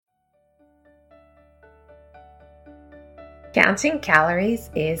Counting calories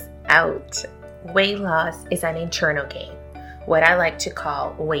is out. Weight loss is an internal game, what I like to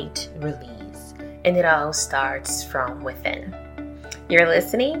call weight release, and it all starts from within. You're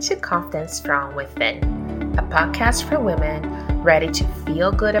listening to Confidence from Within, a podcast for women ready to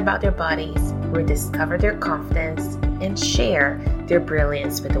feel good about their bodies, rediscover their confidence, and share their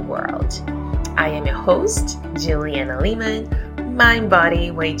brilliance with the world. I am your host, Juliana Lehman, mind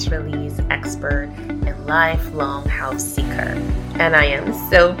body weight release expert and lifelong health seeker. And I am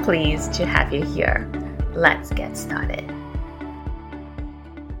so pleased to have you here. Let's get started.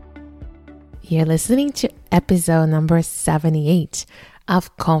 You're listening to episode number 78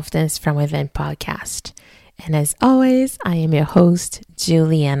 of Confidence from Within podcast. And as always, I am your host,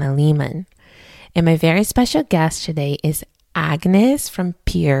 Juliana Lehman. And my very special guest today is Agnes from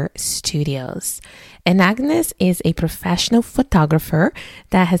Peer Studios. And Agnes is a professional photographer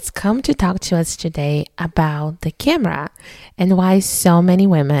that has come to talk to us today about the camera and why so many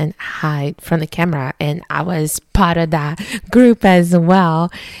women hide from the camera. And I was part of that group as well.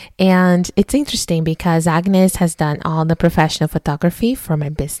 And it's interesting because Agnes has done all the professional photography for my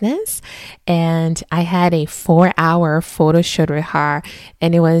business. And I had a 4-hour photo shoot with her,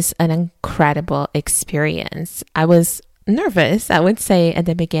 and it was an incredible experience. I was nervous, I would say, at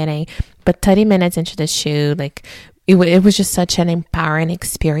the beginning, but 30 minutes into the shoot, it was just such an empowering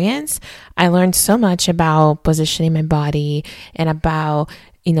experience. I learned so much about positioning my body and about,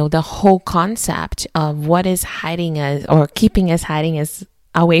 the whole concept of what is hiding us or keeping us hiding us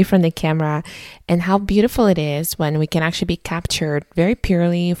away from the camera, and how beautiful it is when we can actually be captured very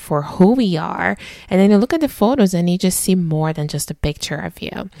purely for who we are. And then you look at the photos and you just see more than just a picture of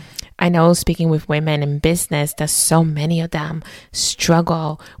you. I know, speaking with women in business, that so many of them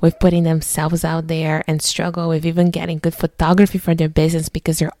struggle with putting themselves out there and struggle with even getting good photography for their business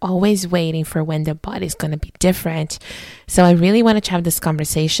because they're always waiting for when their body's going to be different. So I really wanted to have this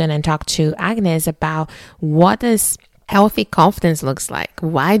conversation and talk to Agnes about what does healthy confidence looks like.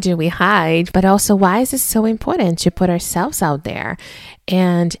 Why do we hide? But also, why is it so important to put ourselves out there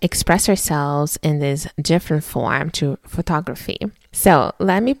and express ourselves in this different form to photography? So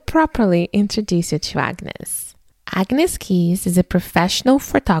let me properly introduce you to Agnes. Agnes Keys is a professional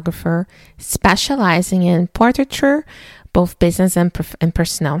photographer specializing in portraiture, both business and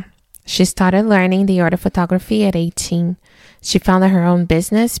personal. She started learning the art of photography at 18. She founded her own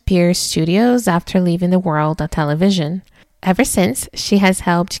business, Peer Studios, after leaving the world of television. Ever since, she has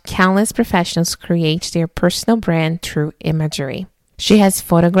helped countless professionals create their personal brand through imagery. She has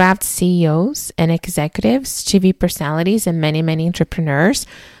photographed CEOs and executives, TV personalities, and many, many entrepreneurs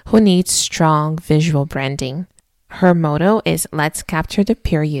who need strong visual branding. Her motto is, let's capture the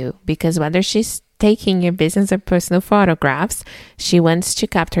pure you, because whether she's taking your business or personal photographs, she wants to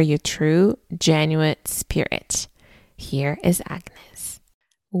capture your true, genuine spirit. Here is Agnes.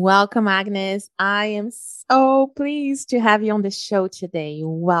 Welcome, Agnes. I am so pleased to have you on the show today.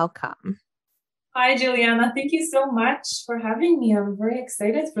 Welcome. Hi, Juliana. Thank you so much for having me. I'm very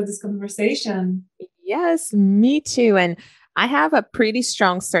excited for this conversation. Yes, me too. And I have a pretty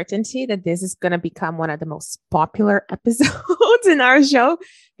strong certainty that this is going to become one of the most popular episodes in our show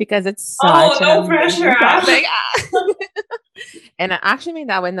because it's such no pressure topic. And I actually mean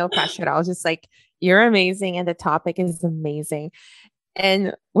that with no pressure at all. Just like, you're amazing and the topic is amazing.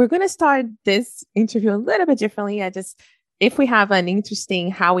 And we're going to start this interview a little bit differently. If we have an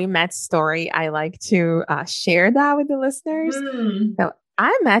interesting how we met story, I like to share that with the listeners. So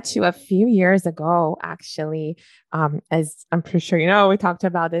I met you a few years ago, actually, as I'm pretty sure you know, we talked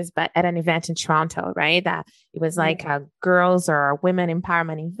about this, but at an event in Toronto, right? That it was like a girls or women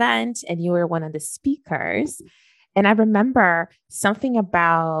empowerment event, and you were one of the speakers. And I remember something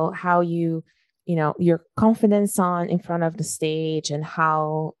about how your confidence in front of the stage and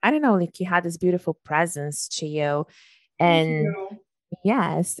how, I don't know, like you had this beautiful presence to you. And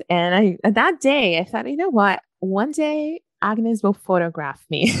yes, and that day I thought, you know what, one day Agnes will photograph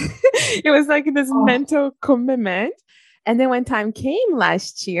me. It was like this mental commitment. And then when time came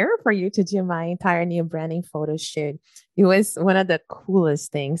last year for you to do my entire new branding photo shoot, it was one of the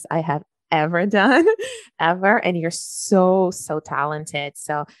coolest things I have ever done, ever. And you're so, so talented.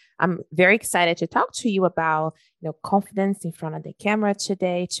 So I'm very excited to talk to you about, confidence in front of the camera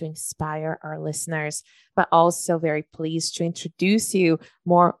today to inspire our listeners, but also very pleased to introduce you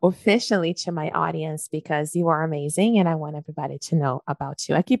more officially to my audience because you are amazing. And I want everybody to know about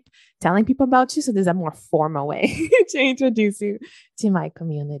you. I keep telling people about you. So there's a more formal way to introduce you to my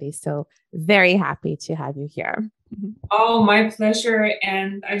community. So very happy to have you here. Oh, my pleasure.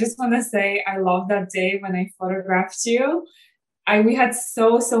 And I just want to say, I love that day when I photographed you. we had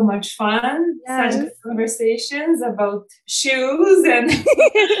so much fun, such Yes. good conversations about shoes and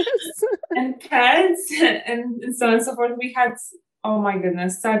and pets and so on and so forth. We had, oh my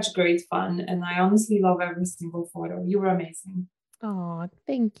goodness, such great fun. And I honestly love every single photo. You were amazing. Oh,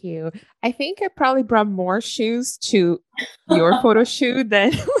 thank you. I think I probably brought more shoes to your photo shoot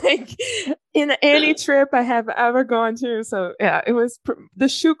than like in any trip I have ever gone to. So yeah, the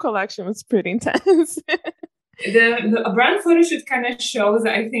shoe collection was pretty intense. The brand photo shoot kind of shows,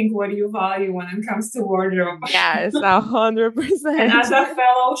 I think, what you value when it comes to wardrobe. Yes, 100%. And as a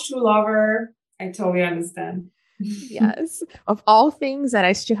fellow shoe lover, I totally understand. Yes. Of all things that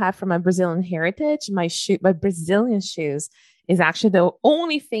I still have from my Brazilian heritage, my Brazilian shoes is actually the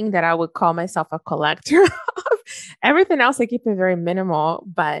only thing that I would call myself a collector of. Everything else I keep it very minimal,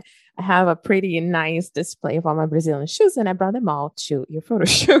 but I have a pretty nice display of all my Brazilian shoes, and I brought them all to your photo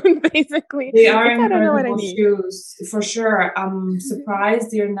shoot, basically. They are Like, I don't know what I incredible need. shoes, for sure. I'm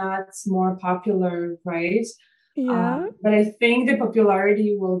surprised they're not more popular, right? Yeah. But I think the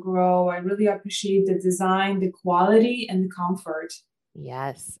popularity will grow. I really appreciate the design, the quality, and the comfort.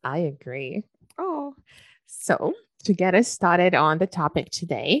 Yes, I agree. Oh, so to get us started on the topic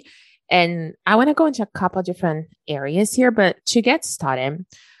today, and I want to go into a couple different areas here, but to get started,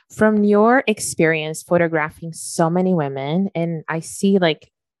 from your experience photographing so many women, and I see like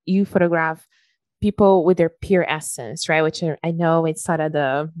you photograph people with their pure essence, right? Which I know it's sort of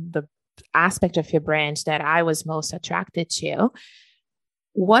the aspect of your brand that I was most attracted to.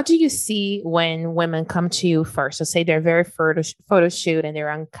 What do you see when women come to you first? So say they're very photo shoot and they're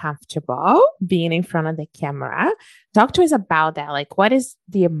uncomfortable being in front of the camera. Talk to us about that. Like, what is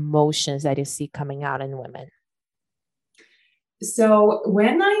the emotions that you see coming out in women? So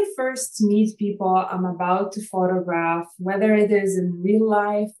when I first meet people I'm about to photograph, whether it is in real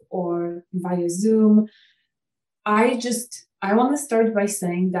life or via Zoom, I want to start by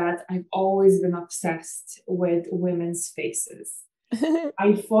saying that I've always been obsessed with women's faces.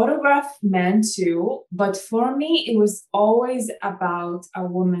 I photograph men too, but for me, it was always about a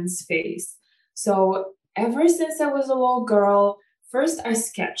woman's face. So ever since I was a little girl, first I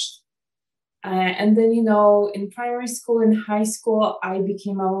sketched. And then, in primary school and high school, I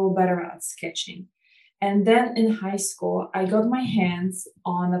became a little better at sketching. And then in high school, I got my hands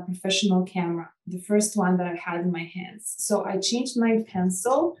on a professional camera, the first one that I had in my hands. So I changed my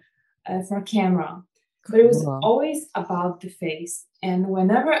pencil for camera, but it was Cool. always about the face. And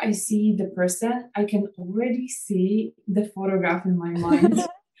whenever I see the person, I can already see the photograph in my mind.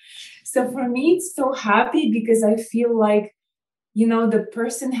 So for me, it's so happy because I feel like, the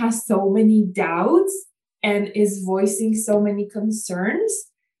person has so many doubts and is voicing so many concerns,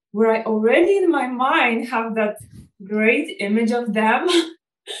 where I already in my mind have that great image of them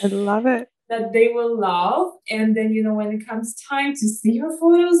I love it. that they will love. And then, when it comes time to see her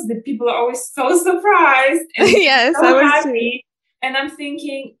photos, the people are always so surprised and Yes, I so was too. happy. And I'm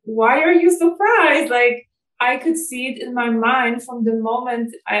thinking, why are you surprised? Like, I could see it in my mind from the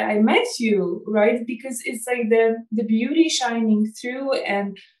moment I met you, right? Because it's like the beauty shining through.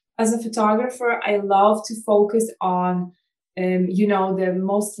 And as a photographer, I love to focus on, the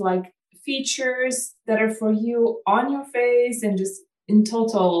most like features that are for you on your face and just in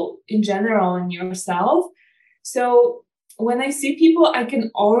total, in general, in yourself. So when I see people, I can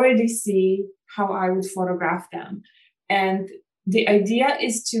already see how I would photograph them. And the idea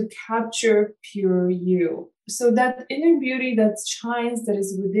is to capture pure you. So that inner beauty that shines, that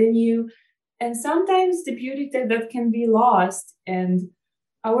is within you, and sometimes the beauty that can be lost in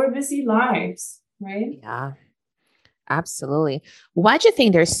our busy lives, right? Yeah, absolutely. Why do you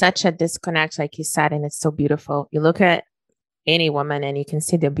think there's such a disconnect, like you said, and it's so beautiful? You look at any woman and you can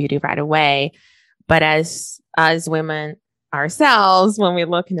see the beauty right away. But as women ourselves, when we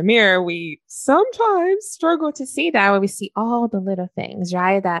look in the mirror, we sometimes struggle to see that when we see all the little things,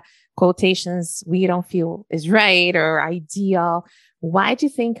 right? That quotations we don't feel is right or ideal. Why do you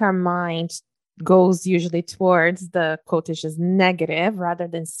think our mind goes usually towards the quotations negative rather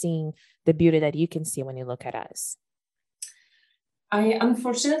than seeing the beauty that you can see when you look at us? I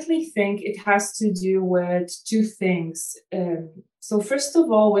unfortunately think it has to do with two things. So, first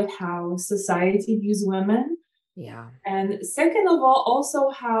of all, with how society views women. Yeah. And second of all, also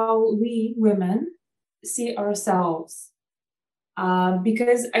how we women see ourselves.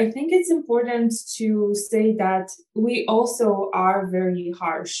 Because I think it's important to say that we also are very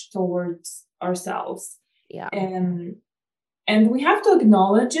harsh towards ourselves. Yeah. And, and we have to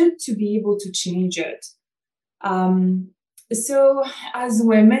acknowledge it to be able to change it. Um, so, as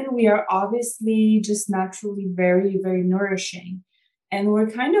women, we are obviously just naturally very, very nourishing. And we're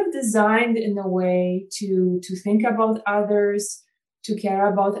kind of designed in a way to think about others, to care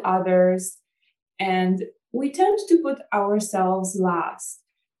about others. And we tend to put ourselves last.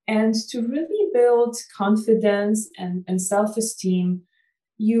 And to really build confidence and self-esteem,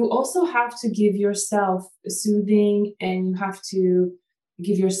 you also have to give yourself soothing, and you have to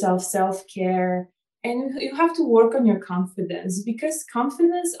give yourself self-care, and you have to work on your confidence, because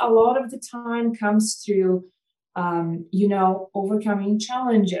confidence a lot of the time comes through overcoming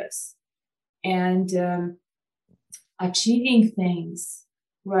challenges and achieving things,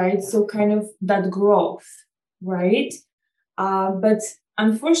 right? So kind of that growth, right? But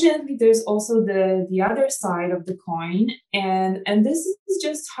unfortunately, there's also the other side of the coin, and this is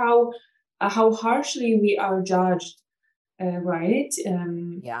just how harshly we are judged, right?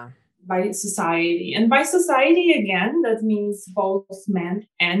 By society, and by society again, that means both men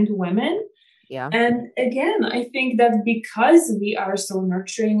and women. Yeah. And again, I think that because we are so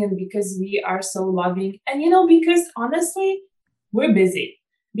nurturing and because we are so loving, and because honestly, we're busy.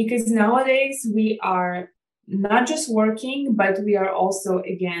 Because nowadays we are not just working, but we are also,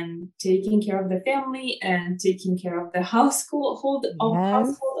 again, taking care of the family and taking care of the household.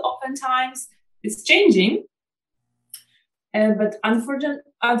 Oftentimes, it's changing. But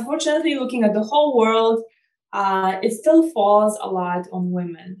unfortunately, looking at the whole world, it still falls a lot on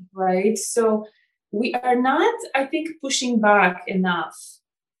women, right? So we are not, I think, pushing back enough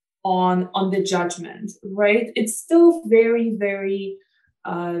on the judgment, right? It's still very, very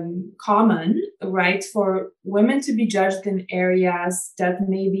common, right, for women to be judged in areas that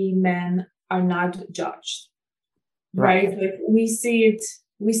maybe men are not judged, right? Like we see it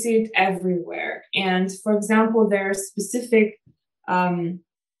everywhere. And for example, there are specific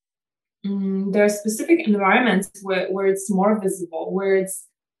environments where it's more visible, where it's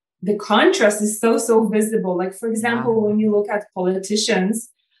the contrast is so visible. Like, for example, when you look at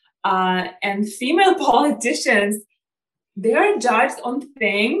politicians and female politicians, they are judged on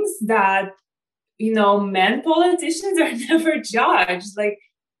things that, men politicians are never judged. Like,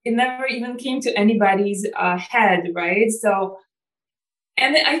 it never even came to anybody's head, right? So,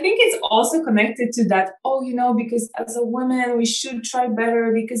 and I think it's also connected to that, because as a woman, we should try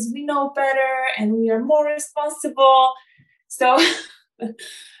better because we know better and we are more responsible. So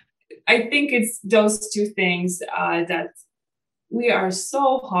I think it's those two things that we are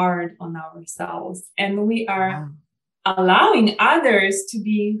so hard on ourselves, and we are allowing others to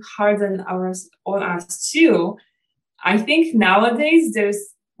be hard on us too. I think nowadays there's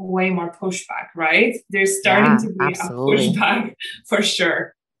way more pushback, right? There's starting to be absolutely a pushback for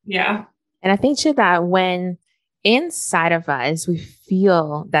sure. Yeah. And I think too that when inside of us, we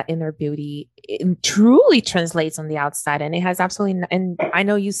feel that inner beauty, it truly translates on the outside. And it has absolutely, and I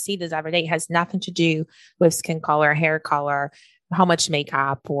know you see this every day, it has nothing to do with skin color, hair color, how much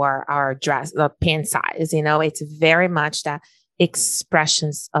makeup, or our dress, the pant size. It's very much that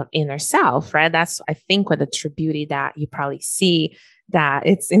expressions of inner self, right? That's, I think, what the true beauty that you probably see, that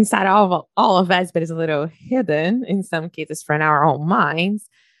it's inside all of us, but it's a little hidden in some cases from our own minds.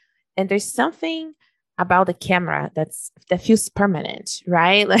 And there's something about the camera that feels permanent,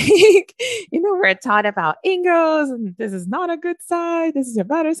 right? Like, we're taught about angles, and this is not a good side, this is a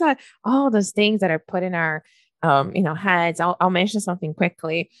better side, all those things that are put in our heads. I'll mention something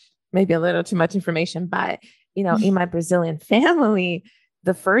quickly, maybe a little too much information, but in my Brazilian family,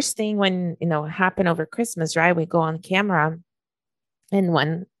 the first thing when happened over Christmas, right, we go on camera, and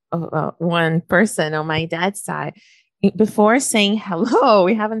one person on my dad's side, before saying hello,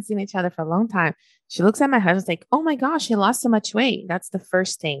 we haven't seen each other for a long time, she looks at my husband like, "Oh my gosh, he lost so much weight." That's the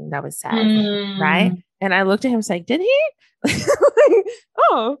first thing that was said, right? And I looked at him, was like, "Did he?" Like,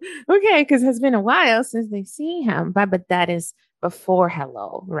 oh, okay, because it's been a while since they've seen him, but that is before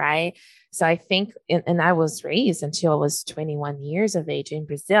hello, right? So I think, and I was raised until I was 21 years of age in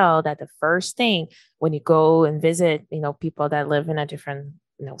Brazil, that the first thing when you go and visit, people that live in a different,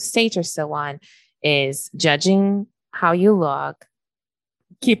 state or so on, is judging how you look,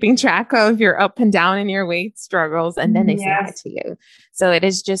 keeping track of your up and down and your weight struggles, and then they say hi to you. So it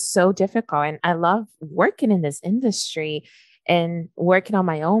is just so difficult. And I love working in this industry and working on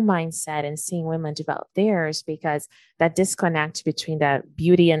my own mindset and seeing women develop theirs, because that disconnect between the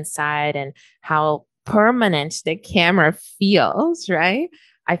beauty inside and how permanent the camera feels, right?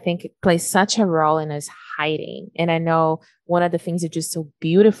 I think it plays such a role in us hiding. And I know one of the things you do so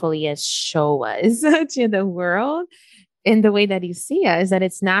beautifully is show us to the world in the way that you see us, that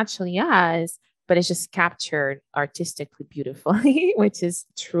it's naturally us, but it's just captured artistically beautifully, which is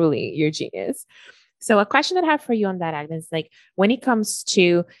truly your genius. So a question that I have for you on that, Agnes, like when it comes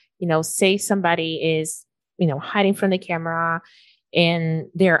to, say somebody is, hiding from the camera and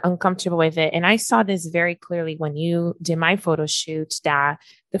they're uncomfortable with it. And I saw this very clearly when you did my photo shoot, that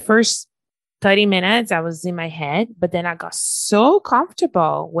the first 30 minutes I was in my head, but then I got so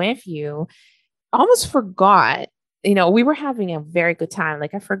comfortable with you, almost forgot, we were having a very good time.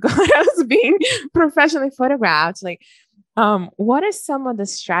 Like I forgot I was being professionally photographed. Like, what are some of the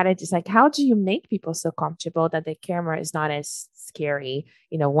strategies? Like, how do you make people so comfortable that the camera is not as scary,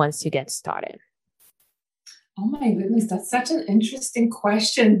 once you get started? Oh my goodness, that's such an interesting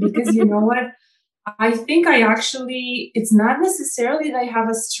question, because you know what? I think it's not necessarily that I have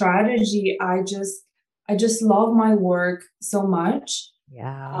a strategy. I just love my work so much.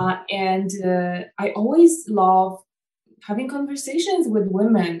 Yeah. And I always love having conversations with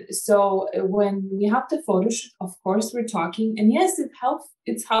women. So when we have the photo shoot, of course, we're talking. And yes,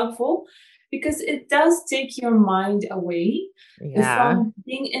 it's helpful because it does take your mind away Yeah. from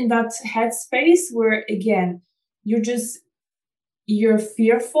being in that headspace where, again, you're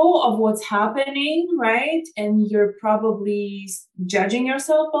fearful of what's happening, right? And you're probably judging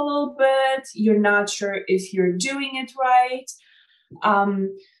yourself a little bit. You're not sure if you're doing it right.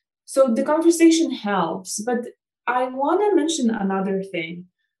 Um, so the conversation helps. But I want to mention another thing.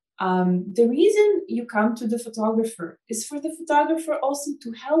 The reason you come to the photographer is for the photographer also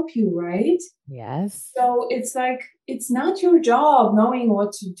to help you, right? Yes. So it's like, it's not your job knowing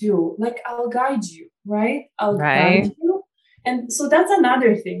what to do. Like, I'll guide you, right? I'll guide Right. you. And so that's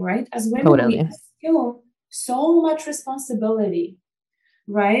another thing, right? As women, we Totally. assume so much responsibility,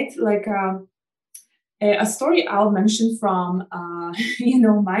 right? Like a story I'll mention from,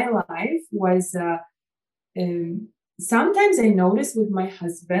 my life was um, sometimes I notice with my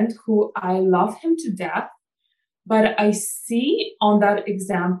husband, who I love him to death, but I see on that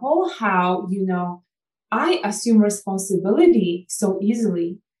example how, I assume responsibility so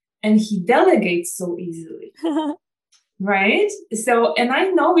easily and he delegates so easily, right? So, and I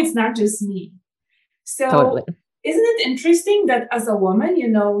know it's not just me. Totally. So, isn't it interesting that as a woman,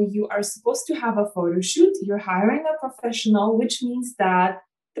 you are supposed to have a photo shoot, you're hiring a professional, which means that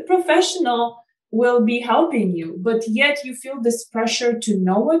the professional will be helping you, but yet you feel this pressure to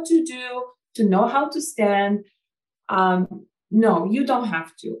know what to do, to know how to stand. No, you don't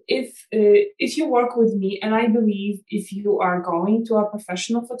have to. If you work with me, and I believe if you are going to a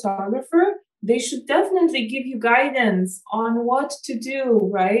professional photographer, they should definitely give you guidance on what to do,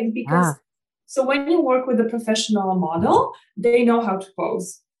 right? Yeah. Because so when you work with a professional model, they know how to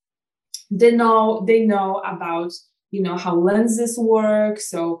pose. They know about how lenses work.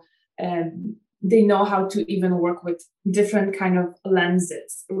 So they know how to even work with different kind of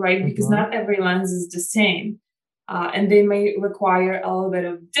lenses, right? Because Mhm. not every lens is the same. And they may require a little bit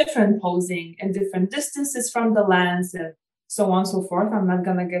of different posing and different distances from the lens and so on and so forth. I'm not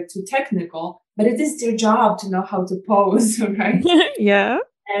going to get too technical, but it is their job to know how to pose, right? Yeah.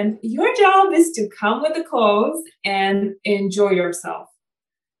 And your job is to come with the clothes and enjoy yourself.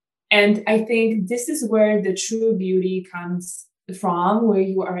 And I think this is where the true beauty comes from, where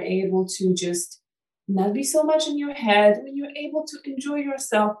you are able to just not be so much in your head, when you're able to enjoy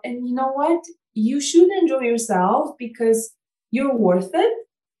yourself. And you know what? You should enjoy yourself because you're worth it,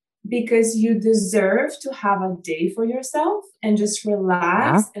 because you deserve to have a day for yourself and just Yeah.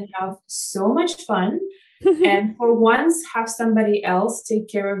 relax and have so much fun. And for once, have somebody else take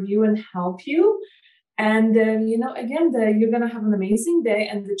care of you and help you. And again, you're gonna have an amazing day.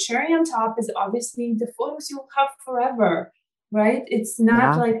 And the cherry on top is obviously the photos you'll have forever, right? It's not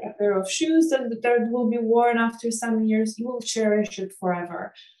Yeah. like a pair of shoes that will be worn after some years. You will cherish it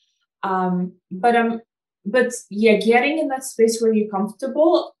forever. Um, but um, but yeah, getting in that space where you're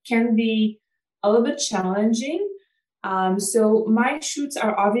comfortable can be a little bit challenging. So my shoots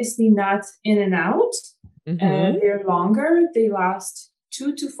are obviously not in and out. Mhm. They're longer. They last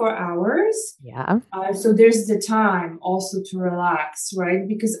 2 to 4 hours. Yeah. So there's the time also to relax, right?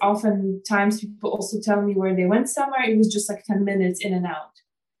 Because oftentimes people also tell me where they went somewhere, it was just like 10 minutes in and out.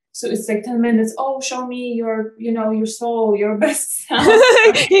 So it's like 10 minutes. Oh, show me your soul, your best self.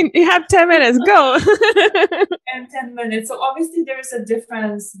 You have 10 minutes. Go. And 10 minutes. So obviously there's a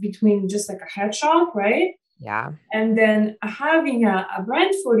difference between just like a headshot, right? Yeah. And then having a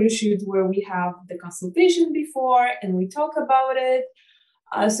brand photo shoot where we have the consultation before and we talk about it.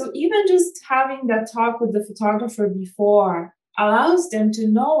 So even just having that talk with the photographer before allows them to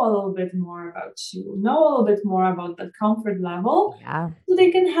know a little bit more about you, know a little bit more about the comfort level, Yeah. so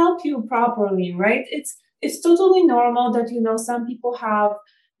they can help you properly, right? It's totally normal that some people have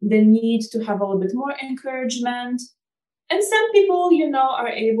the need to have a little bit more encouragement, and some people are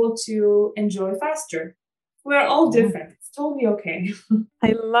able to enjoy faster. We're all Yeah. different. It's totally okay.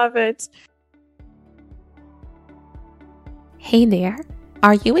 I love it. Hey there.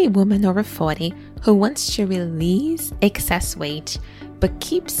 Are you a woman over 40 who wants to release excess weight but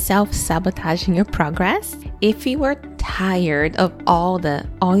keeps self-sabotaging your progress? If you are tired of all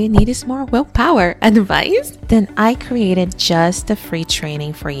you need is more willpower advice, then I created just a free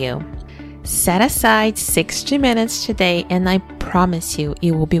training for you. Set aside 60 minutes today and I promise you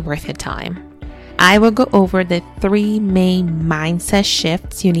it will be worth your time. I will go over the 3 main mindset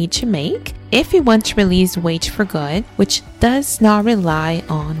shifts you need to make if you want to release weight for good, which does not rely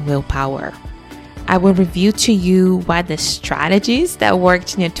on willpower. I will review to you why the strategies that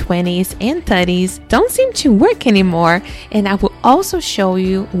worked in your 20s and 30s don't seem to work anymore, and I will also show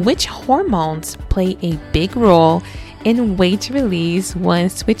you which hormones play a big role in weight release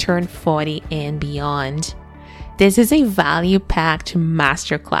once we turn 40 and beyond. This is a value-packed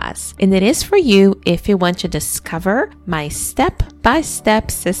masterclass, and it is for you if you want to discover my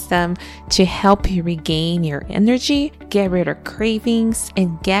step-by-step system to help you regain your energy, get rid of cravings,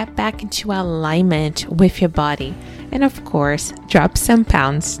 and get back into alignment with your body. And of course, drop some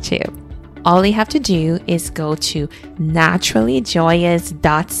pounds too. All you have to do is go to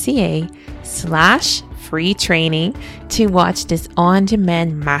naturallyjoyous.ca/free training to watch this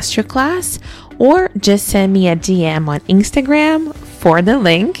on-demand masterclass, or just send me a DM on Instagram for the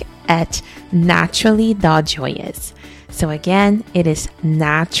link at naturally.joyous. So again, it is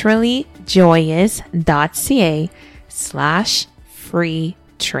naturallyjoyous.ca/free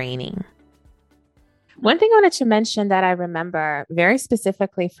training. One thing I wanted to mention that I remember very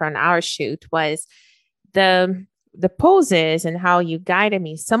specifically from our shoot was the poses and how you guided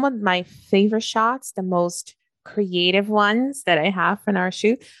me. Some of my favorite shots, the most creative ones that I have from our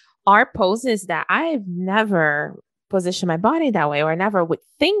shoot, are poses that I've never positioned my body that way, or never would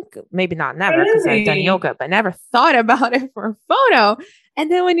think, maybe not never because I've done yoga, but never thought about it for a photo.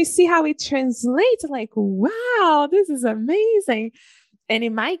 And then when you see how it translates, like, wow, this is amazing. And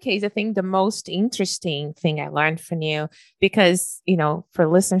in my case, I think the most interesting thing I learned from you, because, for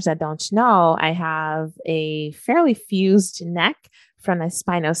listeners that don't know, I have a fairly fused neck from a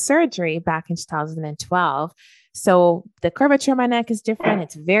spinal surgery back in 2012. So the curvature of my neck is different.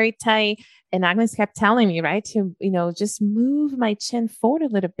 It's very tight. And Agnes kept telling me, right, to, just move my chin forward a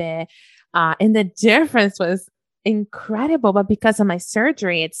little bit. And the difference was incredible. But because of my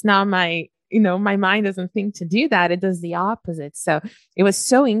surgery, it's not my mind doesn't think to do that. It does the opposite. So it was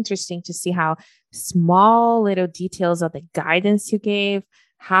so interesting to see how small little details of the guidance you gave,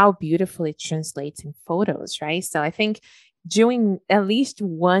 how beautifully it translates in photos, right? So I think doing at least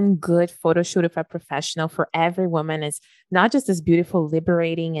one good photo shoot of a professional for every woman is not just this beautiful,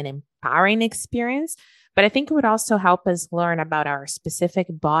 liberating, and empowering experience, but I think it would also help us learn about our specific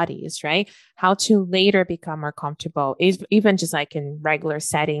bodies, right? How to later become more comfortable, even just like in regular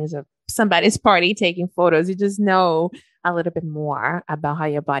settings of somebody's party taking photos. You just know a little bit more about how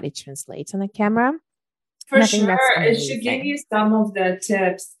your body translates on the camera. For sure. It should give you some of the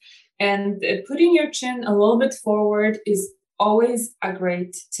tips. And putting your chin a little bit forward is always a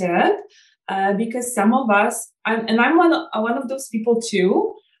great tip, because some of us, I'm one of those people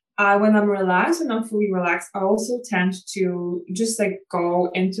too. When I'm relaxed and I'm fully relaxed, I also tend to just like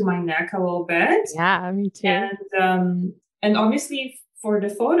go into my neck a little bit. Yeah, me too. And obviously for the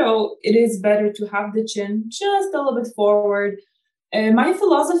photo, it is better to have the chin just a little bit forward. My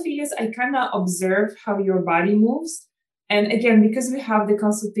philosophy is I kind of observe how your body moves. And again, because we have the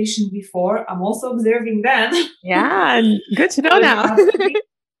consultation before, I'm also observing then. Yeah, good to know now.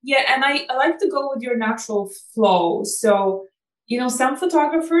 And I like to go with your natural flow. So, some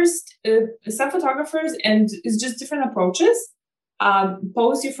photographers, and it's just different approaches,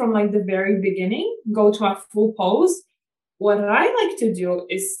 pose you from like the very beginning, go to a full pose. What I like to do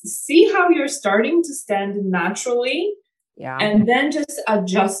is see how you're starting to stand naturally, and then just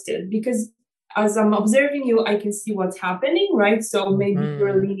adjust it, because as I'm observing you, I can see what's happening, right? So maybe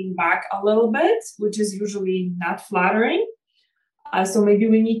you're leaning back a little bit, which is usually not flattering. So maybe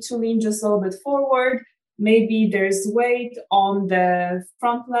we need to lean just a little bit forward. Maybe there's weight on the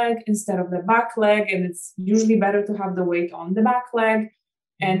front leg instead of the back leg, and it's usually better to have the weight on the back leg.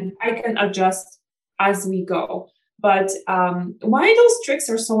 And I can adjust as we go. But why those tricks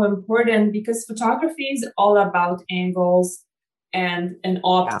are so important? Because photography is all about angles and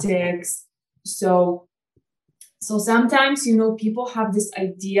optics. So sometimes, people have this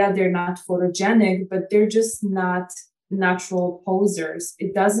idea they're not photogenic, but they're just not natural posers.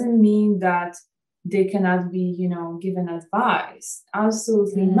 It doesn't mean that they cannot be, given advice.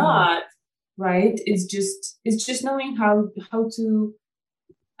 Absolutely not, right? It's just knowing how to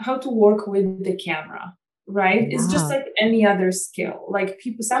work with the camera, right? It's just like any other skill. Like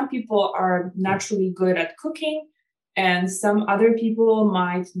some people are naturally good at cooking. And some other people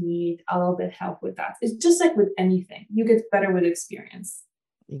might need a little bit help with that. It's just like with anything, you get better with experience.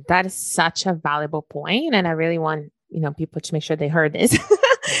 That is such a valuable point, and I really want, people to make sure they heard this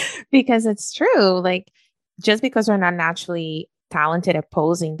because it's true. Like, just because we're not naturally talented at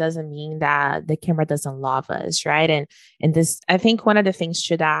posing doesn't mean that the camera doesn't love us, right? And this, I think one of the things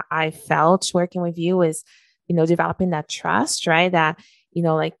too that I felt working with you is, developing that trust, right? That,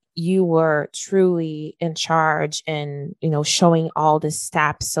 like you were truly in charge and, showing all the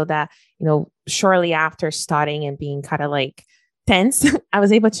steps so that, shortly after starting and being kind of like tense, I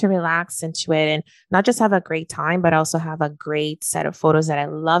was able to relax into it and not just have a great time, but also have a great set of photos that I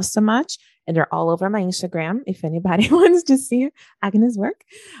love so much. And they're all over my Instagram if anybody wants to see Agnes' work.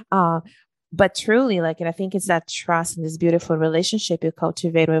 But truly, like, and I think it's that trust and this beautiful relationship you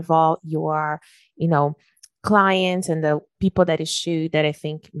cultivate with all your, clients and the people that you shoot that I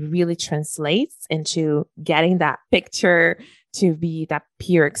think really translates into getting that picture to be that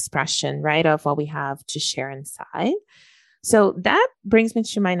pure expression, right, of what we have to share inside. So that brings me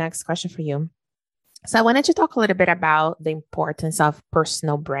to my next question for you. So I wanted to talk a little bit about the importance of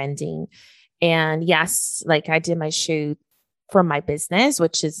personal branding. And yes, like I did my shoot for my business,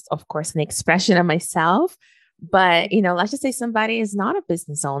 which is of course an expression of myself. But, let's just say somebody is not a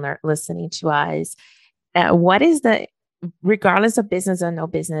business owner listening to us. Regardless of business or no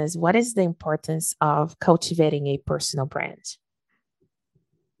business, what is the importance of cultivating a personal brand?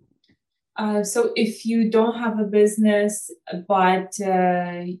 So if you don't have a business, but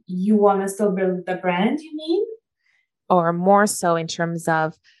you want to still build the brand, you mean? Or more so in terms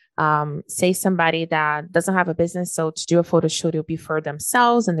of, say somebody that doesn't have a business. So to do a photo shoot, it'll be for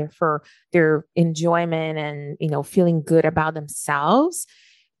themselves and for their enjoyment and, feeling good about themselves.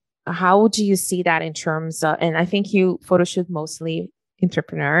 How do you see that in terms of, and I think you photo shoot mostly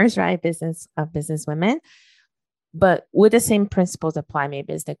entrepreneurs, right? Business women, but would the same principles apply?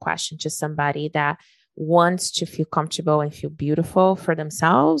 Maybe is the question to somebody that wants to feel comfortable and feel beautiful for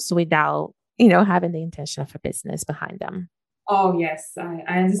themselves without, having the intention of a business behind them. Oh, yes, I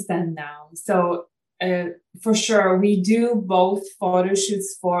understand now. So for sure, we do both photo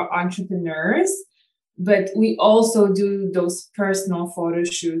shoots for entrepreneurs, but we also do those personal photo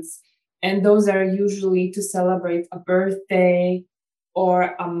shoots. And those are usually to celebrate a birthday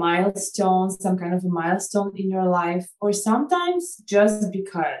or a milestone, some kind of a milestone in your life, or sometimes just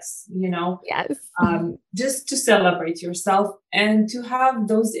because, Yes. Just to celebrate yourself and to have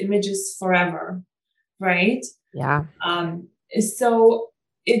those images forever, right? Yeah. So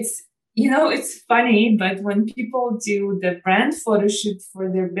it's funny, but when people do the brand photo shoot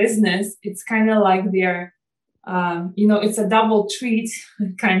for their business, it's kind of like they're, it's a double treat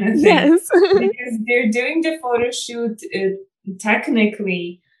kind of thing. Yes. Because they're doing the photo shoot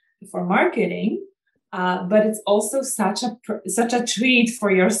technically for marketing, but it's also such a treat for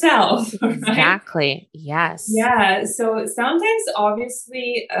yourself. Exactly. Right? Yes. Yeah. So sometimes,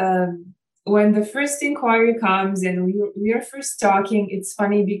 obviously, when the first inquiry comes and we are first talking, it's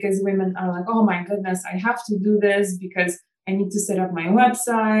funny because women are like, oh my goodness, I have to do this because I need to set up my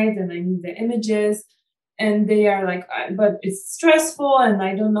website and I need the images. And they are like, but it's stressful and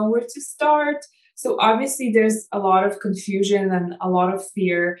I don't know where to start. So obviously there's a lot of confusion and a lot of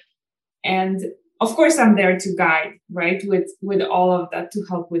fear. And of course I'm there to guide, right? With all of that, to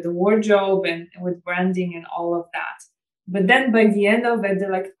help with the wardrobe and with branding and all of that. But then by the end of it,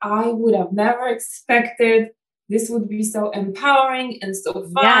 they're like, I would have never expected this would be so empowering and so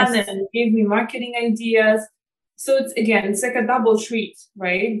fun. Yes. And give me marketing ideas. So it's like a double treat,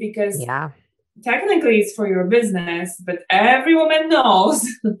 right? Because technically it's for your business, but every woman knows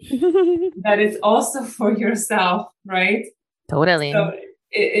that it's also for yourself, right? Totally. So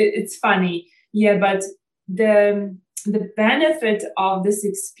it's funny. Yeah, but the benefit of this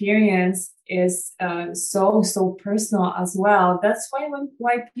experience is so personal as well. That's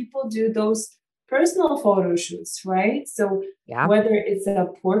why people do those personal photo shoots, right? So whether it's a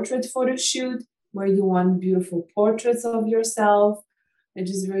portrait photo shoot where you want beautiful portraits of yourself, which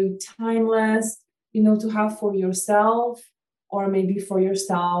is very timeless, to have for yourself, or maybe for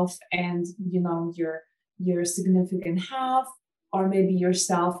yourself and your significant half, or maybe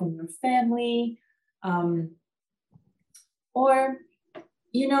yourself and your family, or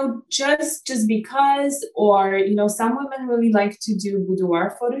just because, or some women really like to do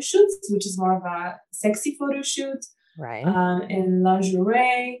boudoir photo shoots, which is more of a sexy photo shoot, right? In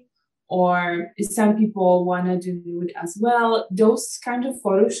lingerie, or some people want to do nude as well. Those kind of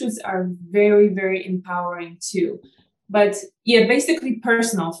photo shoots are very, very empowering too. But yeah, basically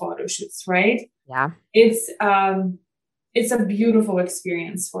personal photo shoots, right? Yeah. It's a beautiful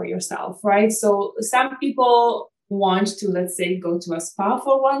experience for yourself, right? So some people want to, let's say, go to a spa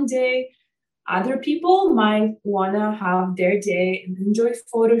for one day. Other people might want to have their day and enjoy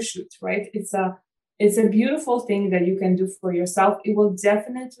photo shoot, right? It's a beautiful thing that you can do for yourself. It will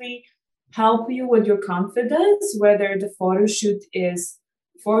definitely help you with your confidence, whether the photo shoot is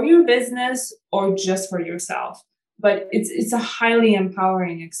for your business or just for yourself. But it's a highly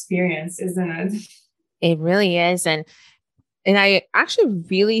empowering experience, isn't it? It really is. And I actually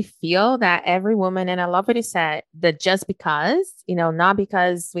really feel that every woman, and I love what you said, that just because, not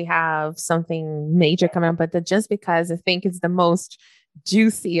because we have something major coming up, but that just because I think it's the most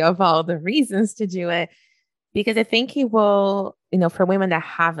juicy of all the reasons to do it. Because I think it will, for women that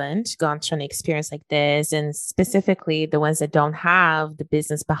haven't gone through an experience like this, and specifically the ones that don't have the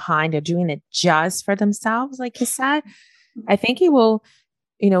business behind, they're doing it just for themselves, like you said, I think it will,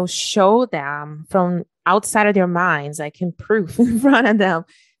 show them from outside of their minds, like in proof in front of them,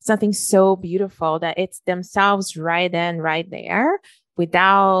 something so beautiful that it's themselves right then, right there,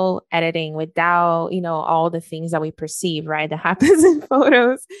 without editing, without, all the things that we perceive, right? That happens in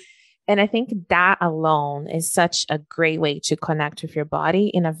photos. And I think that alone is such a great way to connect with your body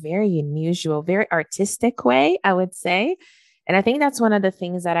in a very unusual, very artistic way, I would say. And I think that's one of the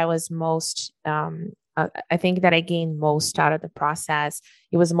things that I was most, I think that I gained most out of the process.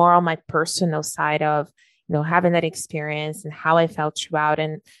 It was more on my personal side of, having that experience and how I felt throughout.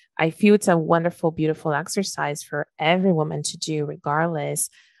 And I feel it's a wonderful, beautiful exercise for every woman to do, regardless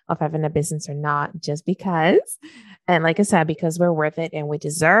of having a business or not, just because. And like I said, because we're worth it and we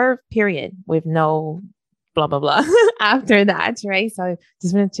deserve, period, with no blah, blah, blah after that, right? So I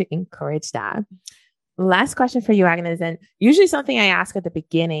just wanted to encourage that. Last question for you, Agnes, and usually something I ask at the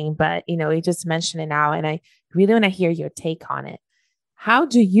beginning, but you just mentioned it now, and I really want to hear your take on it. How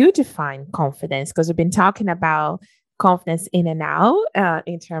do you define confidence? Because we've been talking about confidence in and out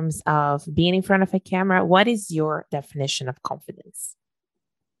in terms of being in front of a camera. What is your definition of confidence?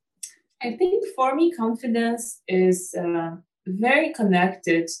 I think for me, confidence is very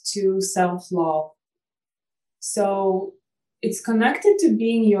connected to self-love. So it's connected to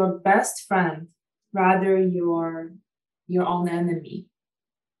being your best friend rather your own enemy,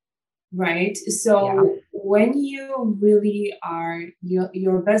 right? So when you really are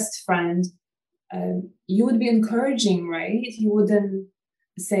your best friend, you would be encouraging, right? You wouldn't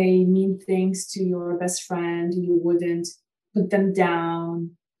say mean things to your best friend. You wouldn't put them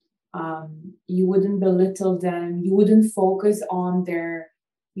down. You wouldn't belittle them. You wouldn't focus on their,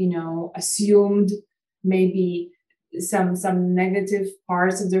 assumed maybe some negative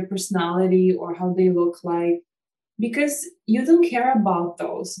parts of their personality or how they look like, because you don't care about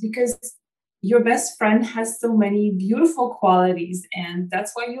those, because your best friend has so many beautiful qualities and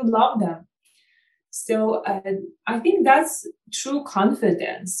that's why you love them. So I think that's true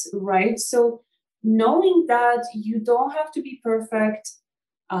confidence, right? So knowing that you don't have to be perfect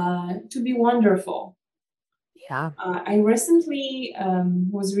to be wonderful. Yeah. I recently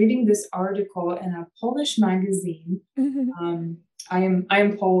was reading this article in a Polish magazine. I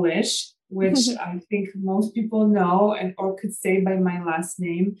am Polish, which I think most people know and or could say by my last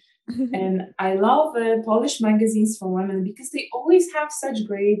name. And I love Polish magazines for women because they always have such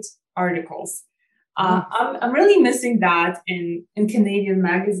great articles. I'm really missing that in Canadian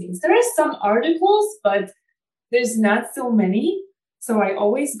magazines. There are some articles, but there's not so many. So I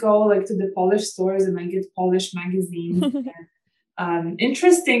always go like to the Polish stores and I get Polish magazines.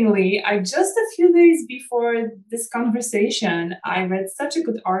 Interestingly, I just a few days before this conversation, I read such a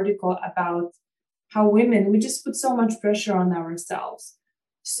good article about how women, we just put so much pressure on ourselves.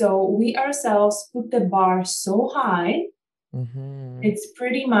 So we ourselves put the bar so high, it's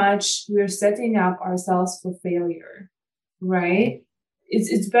pretty much we're setting up ourselves for failure, right?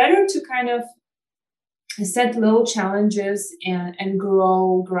 It's better to kind of set little challenges and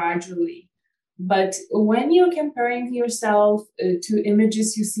grow gradually. But when you're comparing yourself to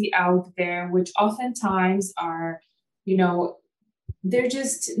images you see out there, which oftentimes are, they're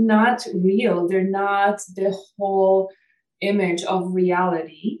just not real. They're not the whole image of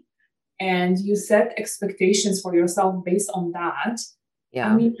reality. And you set expectations for yourself based on that.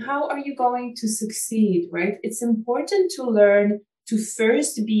 I mean, how are you going to succeed, right? It's important to learn to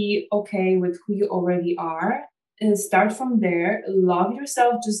first be okay with who you already are and start from there. Love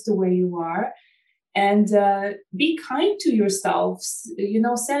yourself just the way you are, and be kind to yourself.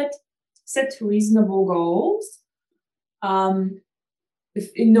 Set reasonable goals. If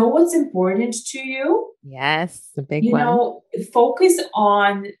you know what's important to you. Yes, the big one. Focus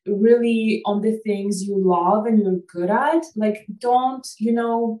on really on the things you love and you're good at. Like, don't,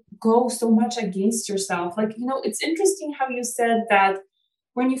 go so much against yourself. Like, it's interesting how you said that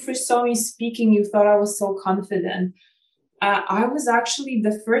when you first saw me speaking, you thought I was so confident. I was actually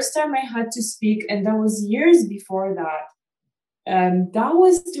the first time I had to speak, and that was years before that. That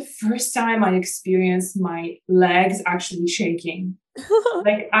was the first time I experienced my legs actually shaking.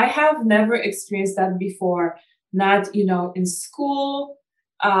 Like I have never experienced that before. Not, in school.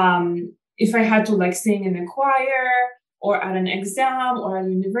 If I had to like sing in a choir or at an exam or at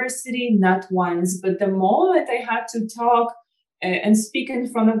university, not once. But the moment I had to talk and speak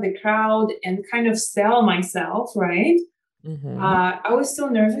in front of the crowd and kind of sell myself, right? I was so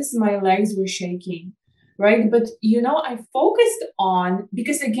nervous, my legs were shaking, right? But I focused on,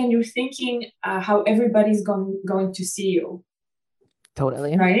 because again, you're thinking how everybody's going to see you,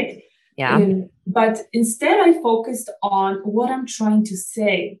 Totally. right? Yeah. But instead, I focused on what I'm trying to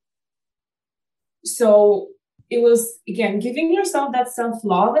say. So it was, again, giving yourself that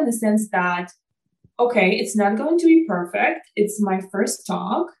self-love in the sense that, okay, it's not going to be perfect. It's my first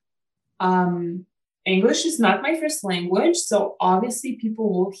talk. English is not my first language, so obviously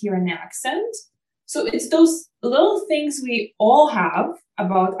people will hear an accent. So it's those little things we all have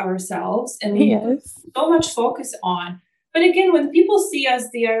about ourselves and we put so much focus on. But again, when people see us,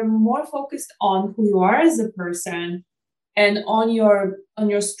 they are more focused on who you are as a person and on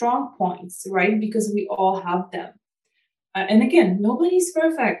your strong points, right? Because we all have them. And again, nobody's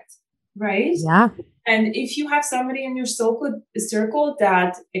perfect, right? Yeah. And if you have somebody in your circle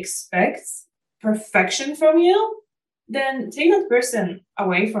that expects perfection from you, then take that person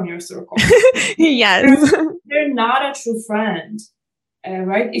away from your circle. Yes. They're not a true friend,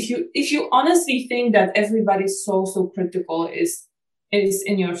 right? If you honestly think that everybody's so critical is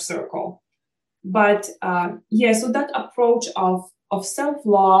in your circle, but so that approach of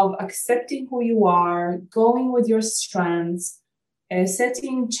self-love, accepting who you are, going with your strengths,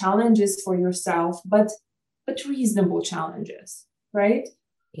 setting challenges for yourself, but reasonable challenges, right?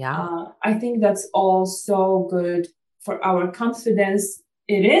 Yeah. I think that's all so good for our confidence.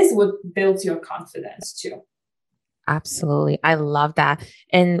 It is what builds your confidence too. Absolutely. I love that.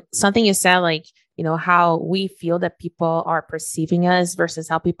 And something you said, like, how we feel that people are perceiving us versus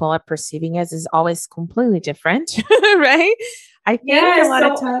how people are perceiving us is always completely different, right? I think a lot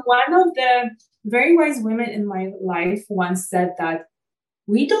of times. One of the very wise women in my life once said that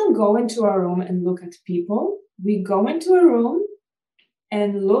we don't go into a room and look at people. We go into a room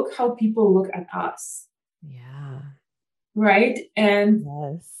and look how people look at us. Yeah. Right. And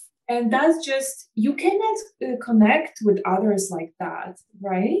yes. And that's just, you cannot connect with others like that,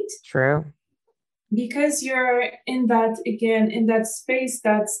 right? True. Because you're in that space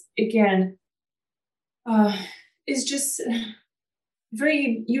that's, again, is just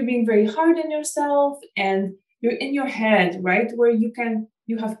you're being very hard on yourself and you're in your head, right? Where you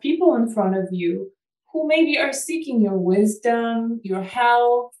have people in front of you who maybe are seeking your wisdom, your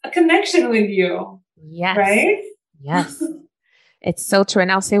help, a connection with you. Yes. Right? Yes. It's so true.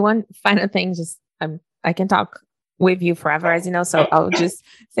 And I'll say one final thing, I can talk with you forever, as you know, so I'll just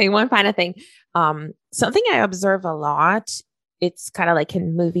say one final thing. Something I observe a lot, it's kind of like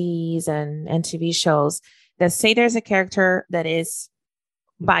in movies and TV shows that say there's a character that is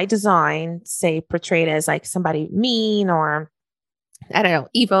by design, say portrayed as like somebody mean or, I don't know,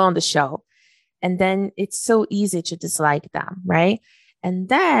 evil on the show. And then it's so easy to dislike them, right? And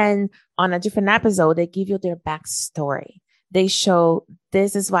then on a different episode, they give you their backstory. They show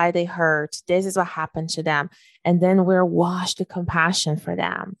this is why they hurt. This is what happened to them. And then we're washed with compassion for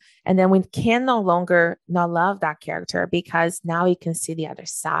them. And then we can no longer not love that character because now we can see the other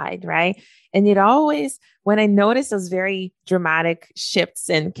side, right? And it always, when I notice those very dramatic shifts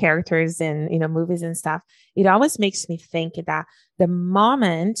in characters in, movies and stuff, it always makes me think that the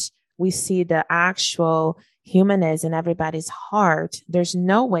moment we see the actual humanness in everybody's heart, there's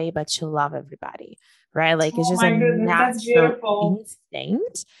no way but to love everybody. Right? Like it's just a natural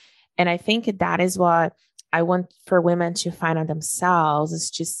instinct. And I think that is what I want for women to find out themselves,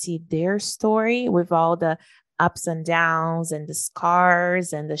 is to see their story with all the ups and downs and the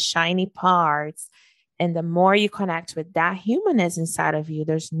scars and the shiny parts. And the more you connect with that humanness inside of you,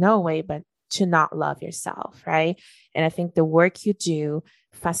 there's no way but to not love yourself. Right? And I think the work you do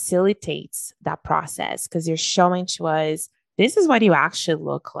facilitates that process because you're showing to us, this is what you actually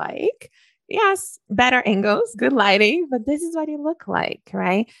look like. Yes, better angles, good lighting, but this is what you look like,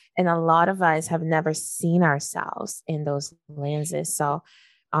 right? And a lot of us have never seen ourselves in those lenses. So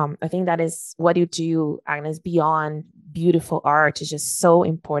I think that is what you do, Agnes, beyond beautiful art is just so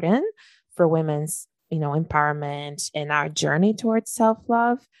important for women's, empowerment and our journey towards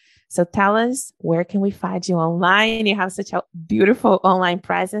self-love. So tell us, where can we find you online? You have such a beautiful online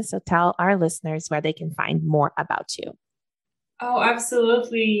presence. So tell our listeners where they can find more about you. Oh,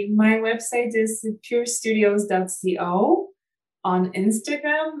 absolutely. My website is purestudios.co. On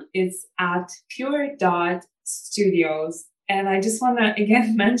Instagram, it's at pure.studios. And I just want to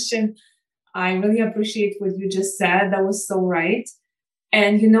again mention, I really appreciate what you just said. That was so right.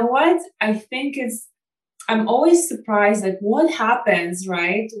 And you know what? I think I'm always surprised at what happens,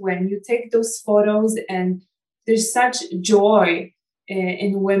 right? When you take those photos and there's such joy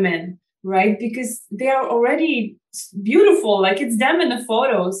in women, right? Because they are already beautiful, like it's them in the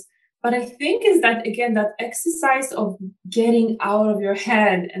photos. But I think is that again, that exercise of getting out of your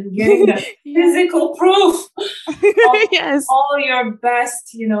head and getting that physical proof of Yes. all your best,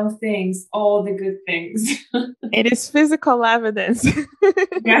 things, all the good things. It is physical evidence.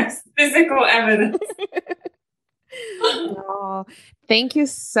 Yes, physical evidence. Oh, thank you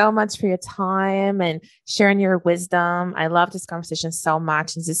so much for your time and sharing your wisdom. I love this conversation so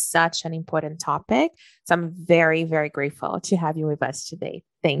much. This is such an important topic. So I'm very, very grateful to have you with us today.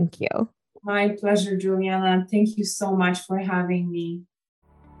 Thank you. My pleasure, Juliana. Thank you so much for having me.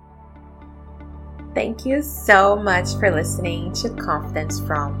 Thank you so much for listening to Confidence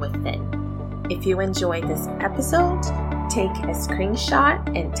from Within. If you enjoyed this episode, take a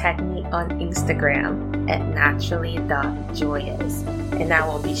screenshot and tag me on Instagram at naturally.joyous, and I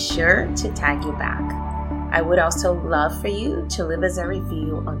will be sure to tag you back. I would also love for you to leave us a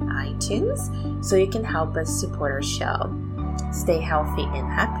review on iTunes so you can help us support our show. Stay healthy and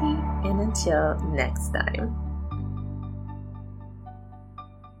happy, and until next time.